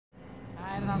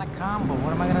Decided on a combo.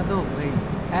 What am I gonna do? Wait.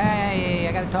 Hey,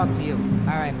 I gotta talk to you.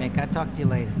 All right, Mick, I'll talk to you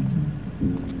later.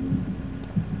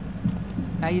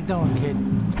 How you doing,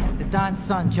 kid? The Don's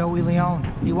son, Joey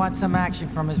Leone. You want some action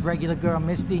from his regular girl,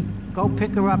 Misty? Go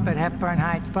pick her up at Hepburn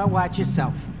Heights, but watch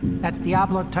yourself. That's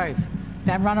Diablo turf.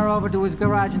 Then run her over to his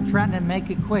garage in Trenton and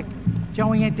make it quick.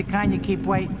 Joey ain't the kind you keep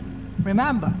waiting.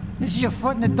 Remember, this is your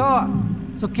foot in the door,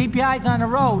 so keep your eyes on the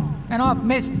road and off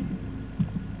Misty.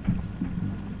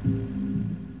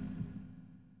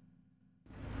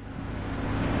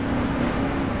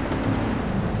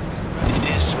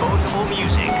 Disposable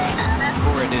music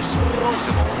for a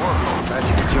disposable world. Glad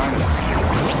you could join us.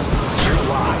 You're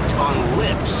locked on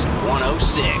Lips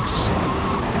 106.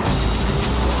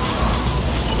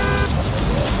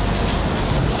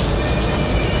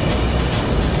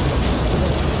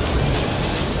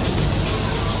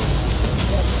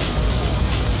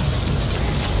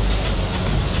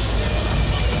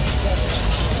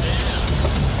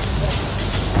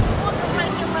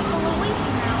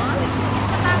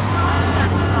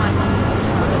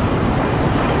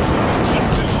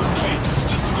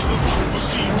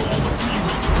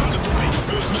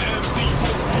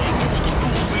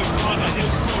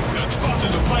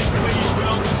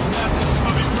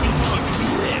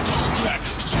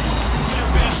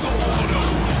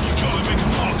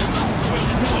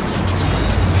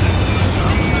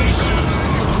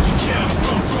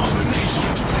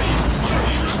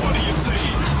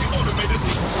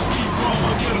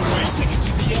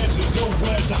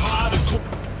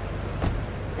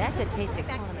 That's a taste of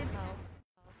common.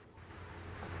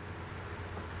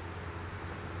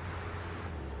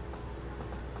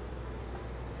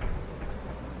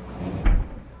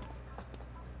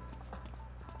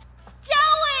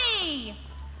 Joey!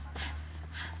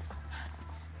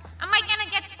 Am I gonna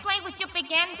get to play with your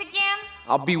big ends again?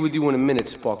 I'll be with you in a minute,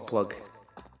 Sparkplug.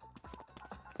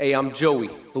 Hey, I'm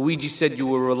Joey. Luigi said you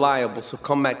were reliable, so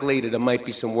come back later. There might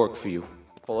be some work for you.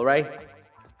 All right?